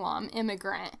Muslim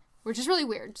immigrant, which is really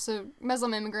weird. So,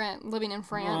 Muslim immigrant living in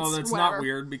France. Well, that's whatever. not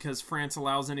weird because France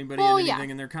allows anybody Well, anything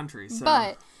yeah. in their country. So.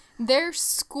 But their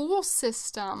school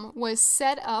system was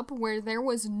set up where there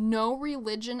was no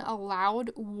religion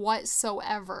allowed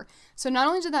whatsoever. So not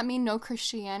only did that mean no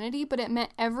Christianity, but it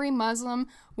meant every Muslim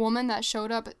woman that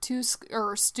showed up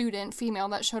or student, female,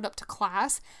 that showed up to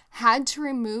class had to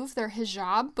remove their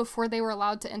hijab before they were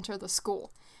allowed to enter the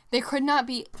school. There could not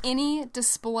be any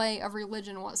display of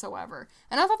religion whatsoever.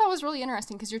 And I thought that was really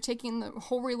interesting because you're taking the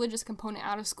whole religious component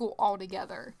out of school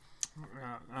altogether.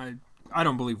 I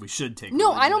don't believe we should take. No,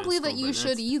 religion I don't out of believe that school, you but should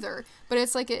that's- either. But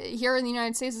it's like here in the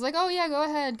United States, it's like, oh yeah, go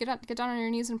ahead, get down on your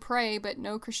knees and pray, but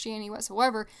no Christianity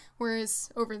whatsoever. Whereas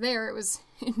over there, it was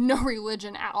no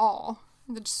religion at all.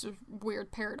 It's just a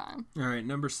weird paradigm. All right,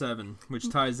 number 7, which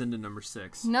ties into number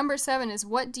 6. Number 7 is,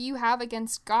 what do you have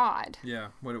against God? Yeah.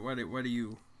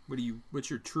 What's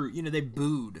your true? They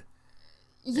booed.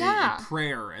 Yeah, A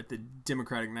prayer at the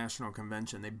Democratic National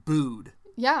Convention. They booed.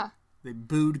 yeah. They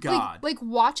booed God. Like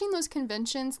watching those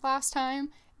conventions last time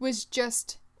was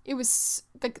just, it was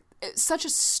like such a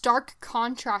stark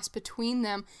contrast between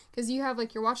them, because you have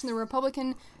you're watching the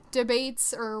Republican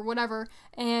debates or whatever,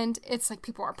 and it's like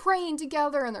people are praying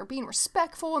together and they're being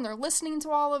respectful and they're listening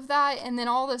to all of that, and then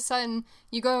all of a sudden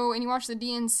you go and you watch the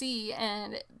DNC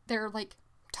and they're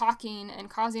talking and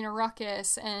causing a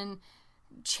ruckus and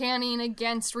chanting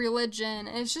against religion,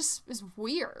 and it's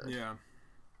weird. Yeah.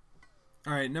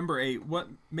 All right, number 8. What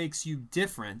makes you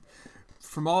different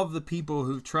from all of the people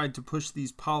who've tried to push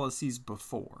these policies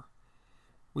before?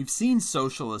 We've seen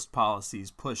socialist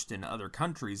policies pushed in other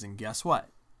countries, and guess what?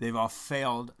 They've all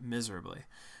failed miserably.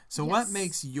 So what Yes.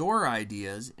 makes your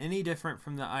ideas any different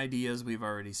from the ideas we've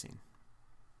already seen?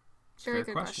 Very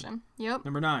Fair good question. Yep.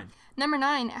 Number 9. Number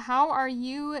 9, how are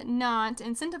you not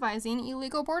incentivizing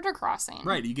illegal border crossing?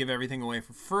 Right, you give everything away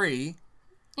for free.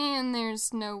 And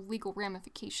there's no legal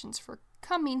ramifications for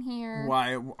coming here.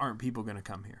 Why aren't people going to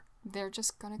come here? They're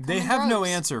just going to come They in have no droves.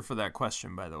 answer for that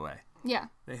question, by the way. Yeah.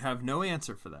 They have no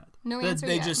answer for that. No answer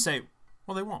They yet. just say,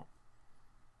 well, they won't.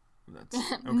 That's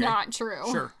okay. Not true.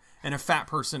 Sure. And a fat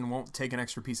person won't take an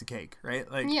extra piece of cake, right?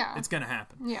 Yeah. It's going to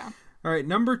happen. Yeah. All right,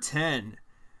 number 10.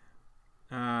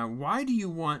 Why do you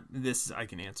want, this I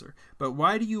can answer, but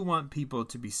why do you want people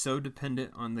to be so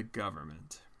dependent on the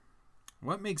government?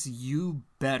 What makes you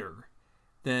better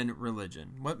than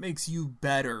religion? What makes you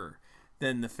better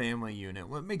than the family unit?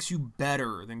 What makes you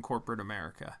better than corporate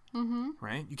America? Mm-hmm.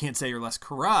 Right? You can't say you're less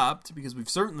corrupt, because we've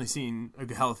certainly seen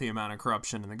a healthy amount of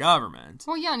corruption in the government.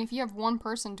 Well, yeah, and if you have one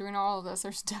person doing all of this,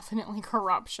 there's definitely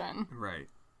corruption. Right.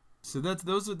 So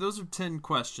those are 10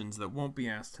 questions that won't be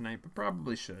asked tonight, but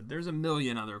probably should. There's a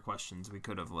million other questions we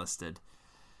could have listed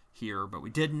here, but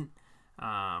we didn't.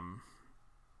 I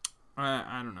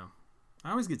don't know.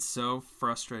 I always get so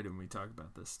frustrated when we talk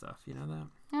about this stuff. You know that?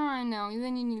 Oh, I know.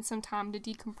 Then you need some time to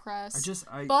decompress.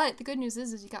 I But the good news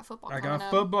is you got football coming got up.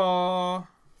 football.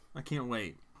 I can't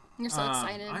wait. You're so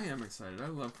excited. I am excited. I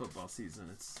love football season.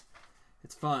 It's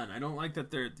fun. I don't like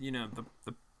that they're, the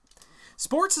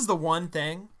sports is the one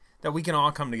thing that we can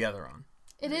all come together on.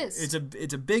 It is.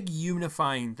 It's a big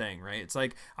unifying thing, right? It's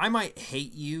like, I might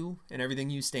hate you and everything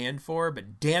you stand for,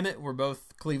 but damn it, we're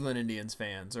both Cleveland Indians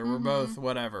fans, or we're both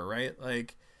whatever, right?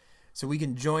 So we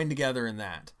can join together in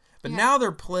that. But Yeah. now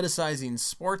they're politicizing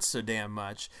sports so damn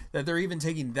much that they're even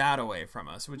taking that away from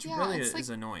us, which Yeah, really it's is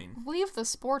annoying. Leave the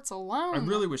sports alone. I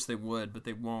really wish they would, but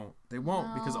they won't. They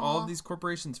won't because all of these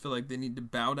corporations feel like they need to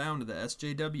bow down to the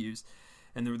SJWs.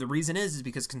 And the reason is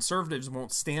because conservatives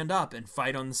won't stand up and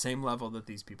fight on the same level that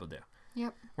these people do.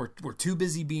 Yep. We're too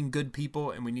busy being good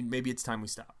people, and maybe it's time we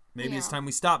stop. Maybe it's Yeah. time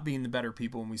we stop being the better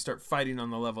people and we start fighting on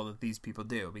the level that these people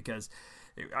do. Because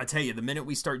I tell you, the minute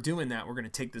we start doing that, we're going to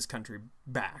take this country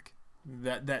back.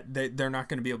 They're not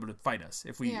going to be able to fight us.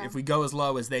 If we go as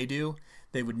low as they do,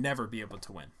 they would never be able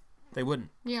to win. They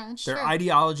wouldn't. Yeah, it's Their true.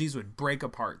 ideologies would break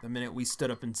apart the minute we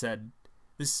stood up and said,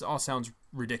 "This all sounds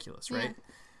ridiculous," right?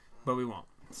 Yeah. But we won't.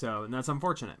 So, and that's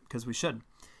unfortunate because we should.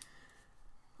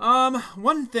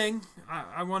 One thing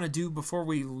I want to do before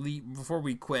we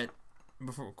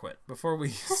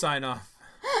sign off,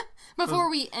 Before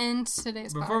we end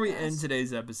today's before we podcast. end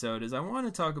today's episode, is I want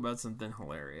to talk about something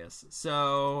hilarious.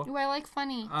 So, Ooh, I like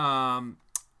funny.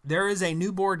 there is a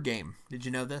new board game. Did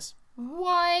you know this?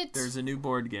 What? There's a new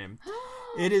board game.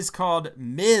 It is called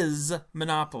Ms.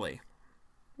 Monopoly.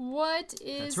 What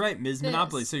is That's right, Ms. this?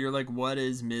 Monopoly. So you're like, what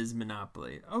is Ms.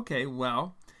 Monopoly? Okay,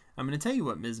 well, I'm going to tell you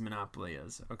what Ms. Monopoly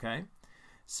is, okay?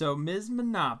 So Ms.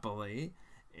 Monopoly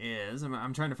is,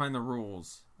 I'm trying to find the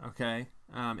rules, okay?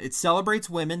 It celebrates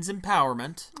women's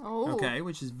empowerment, Oh. okay,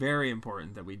 which is very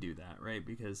important that we do that, right?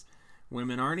 Because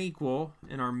women aren't equal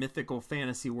in our mythical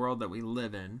fantasy world that we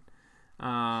live in.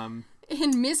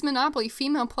 In Ms. Monopoly,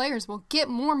 female players will get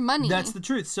more money. That's the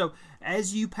truth. So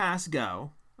as you pass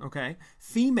go, okay,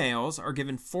 females are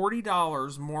given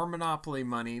 $40 more Monopoly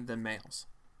money than males.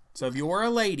 So if you're a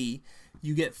lady,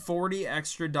 you get $40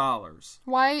 extra dollars.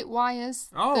 Why is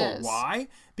Oh, this? why?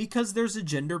 Because there's a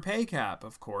gender pay cap,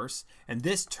 of course. And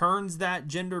this turns that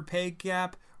gender pay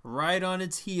cap right on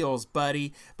its heels,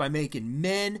 buddy, by making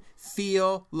men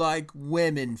feel like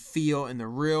women feel in the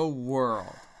real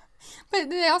world. But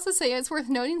they also say it's worth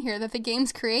noting here that the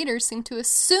game's creators seem to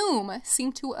assume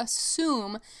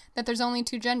that there's only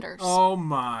two genders. Oh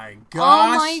my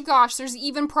gosh. Oh my gosh, there's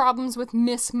even problems with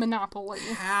Miss Monopoly.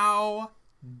 How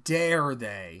dare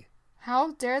they?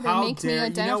 How dare they How make me dare- you know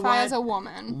identify what? as a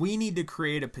woman? We need to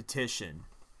create a petition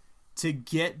to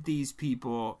get these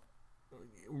people.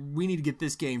 We need to get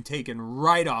this game taken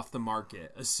right off the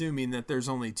market, assuming that there's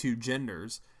only two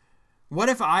genders. What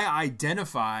if I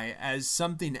identify as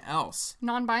something else?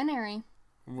 Non-binary.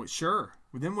 Well, sure.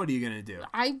 Then what are you going to do?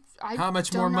 I How much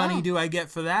don't more money know. do I get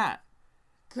for that?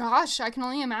 Gosh, I can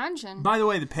only imagine. By the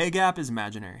way, the pay gap is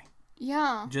imaginary.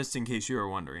 Yeah. Just in case you were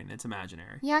wondering, it's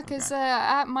imaginary. Yeah, because Okay.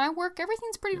 at my work,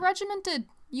 everything's pretty regimented.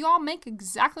 You all make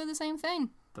exactly the same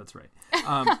thing. That's right.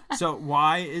 So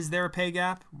why is there a pay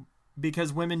gap?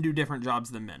 Because women do different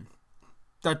jobs than men.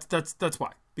 That's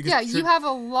why. Because Yeah, you have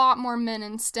a lot more men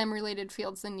in STEM-related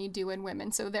fields than you do in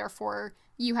women, so therefore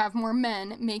you have more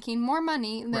men making more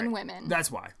money than Right. women. That's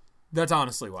why. That's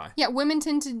honestly why. Yeah, women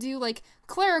tend to do like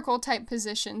clerical type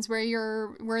positions where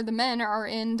the men are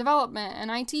in development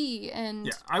and IT and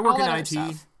Yeah, I work all in that other IT.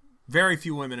 stuff. Very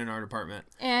few women in our department.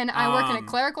 And I work in a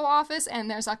clerical office,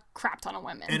 and there's a crap ton of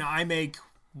women. And I make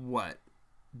what?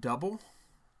 Double?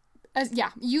 Yeah,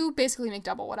 you basically make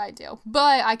double what I do,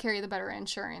 but I carry the better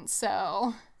insurance,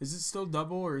 so Is it still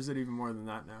double or is it even more than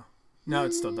that now? No,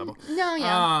 it's still double. no,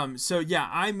 yeah. So yeah,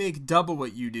 I make double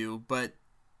what you do, but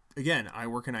again, I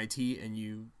work in IT and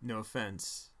you, no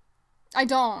offense. I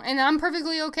don't, and I'm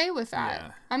perfectly okay with that.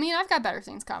 Yeah. I mean, I've got better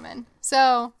things coming,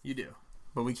 so You do.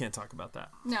 But we can't talk about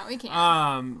that. no, we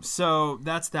can't. So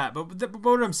that's that. But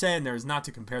what I'm saying there is not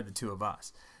to compare the two of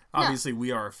us. Obviously,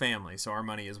 we are a family, so our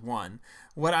money is one.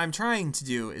 What I'm trying to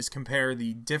do is compare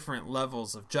the different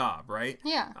levels of job, right?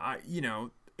 Yeah.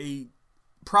 A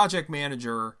project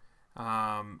manager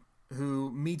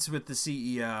who meets with the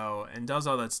CEO and does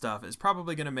all that stuff is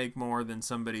probably going to make more than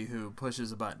somebody who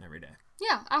pushes a button every day.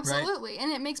 Yeah, absolutely,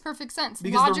 and it makes perfect sense.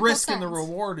 Because the Logical risk and the sense.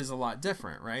 reward is a lot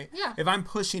different, right? Yeah. If I'm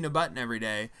pushing a button every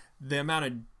day, the amount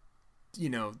of,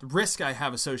 the risk I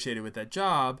have associated with that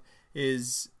job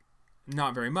is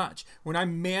not very much. When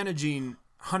I'm managing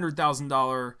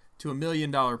 $100,000 to $1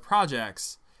 million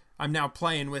projects, I'm now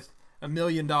playing with $1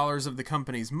 million of the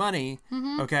company's money.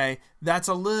 Mm-hmm. Okay, that's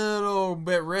a little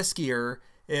bit riskier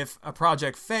if a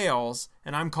project fails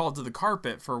and I'm called to the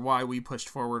carpet for why we pushed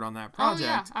forward on that project. Oh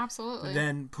yeah, absolutely.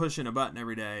 Than pushing a button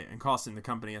every day and costing the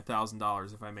company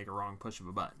 $1,000 if I make a wrong push of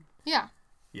a button. Yeah.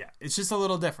 Yeah, it's just a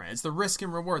little different. It's the risk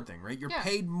and reward thing, right? You're Yeah.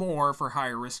 paid more for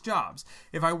higher risk jobs.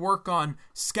 If I work on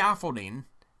scaffolding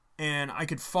and I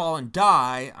could fall and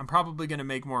die, I'm probably going to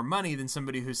make more money than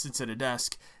somebody who sits at a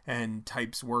desk and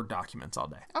types Word documents all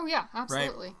day, Oh yeah, right?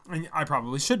 absolutely. And I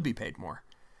probably should be paid more.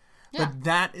 Yeah. But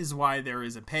that is why there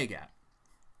is a pay gap.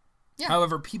 Yeah.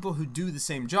 However, people who do the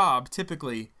same job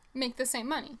typically... make the same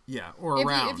money. Yeah, or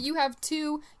around. If you have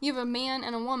a man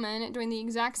and a woman doing the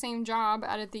exact same job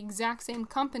at the exact same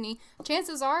company,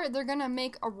 chances are they're going to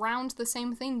make around the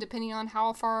same thing depending on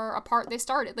how far apart they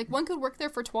started. Like, one could work there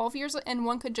for 12 years and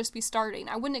one could just be starting.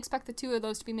 I wouldn't expect the two of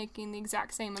those to be making the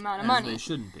exact same amount of money. They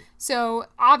shouldn't be. So,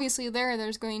 obviously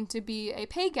there's going to be a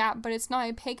pay gap, but it's not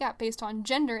a pay gap based on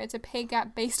gender, it's a pay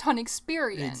gap based on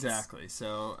experience. Exactly.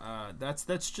 So,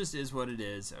 that's just is what it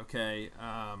is, okay?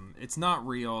 It's not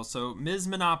real. So Ms.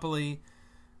 Monopoly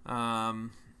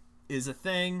is a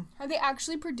thing. Are they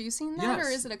actually producing that, Yes. or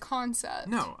is it a concept?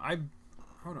 No,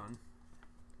 hold on.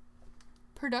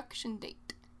 Production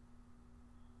date.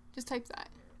 Just type that.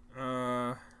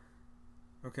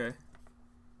 Okay.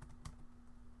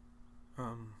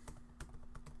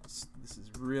 This is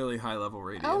really high level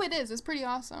radio. Oh, it is. It's pretty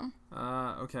awesome.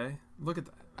 Okay. Look at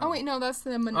that. Oh, wait, no, that's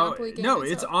the Monopoly game. No,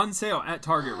 it's on sale at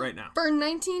Target right now. For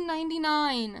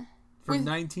 $19.99. For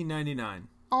 $19.99.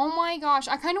 Oh my gosh,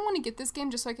 I kind of want to get this game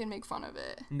just so I can make fun of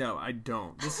it. No, I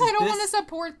don't. I don't want to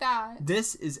support that.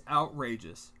 This is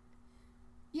outrageous.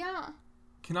 Yeah.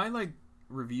 Can I,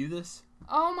 review this?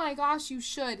 Oh my gosh, you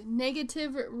should.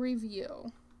 Negative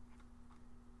review.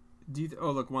 Do you...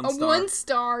 oh, look, 1 A star. 1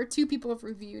 star. 2 people have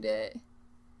reviewed it.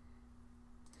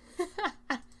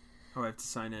 Oh, I have to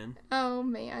sign in. Oh,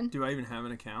 man. Do I even have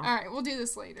an account? All right, we'll do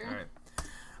this later. All right.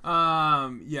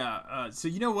 So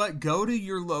you know what? Go to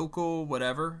your local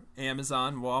whatever,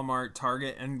 Amazon, Walmart,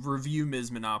 Target, and review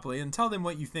Ms. Monopoly and tell them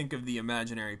what you think of the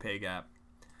imaginary pay gap.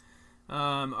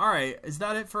 All right. Is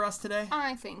that it for us today?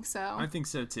 I think so. I think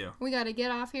so too. We got to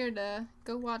get off here to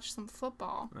go watch some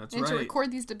football. That's and right. to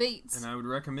record these debates. And I would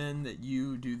recommend that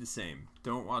you do the same.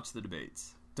 Don't watch the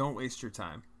debates. Don't waste your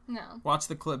time. No. Watch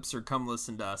the clips or come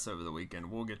listen to us over the weekend.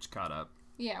 We'll get you caught up.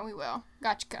 Yeah, we will.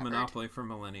 Got you covered. Monopoly for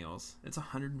millennials. It's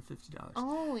 $150.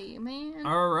 Holy man.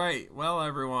 All right. Well,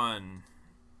 everyone.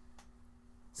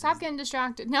 Stop getting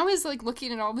distracted. Now he's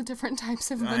looking at all the different types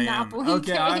of I am. Monopoly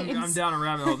Okay, games. I'm down a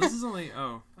rabbit hole. This is only...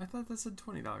 oh, I thought that said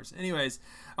 $20. Anyways.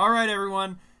 All right,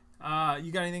 everyone.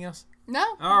 You got anything else? No.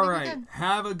 All right.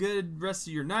 Have a good rest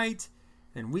of your night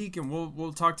and week, and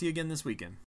we'll talk to you again this weekend.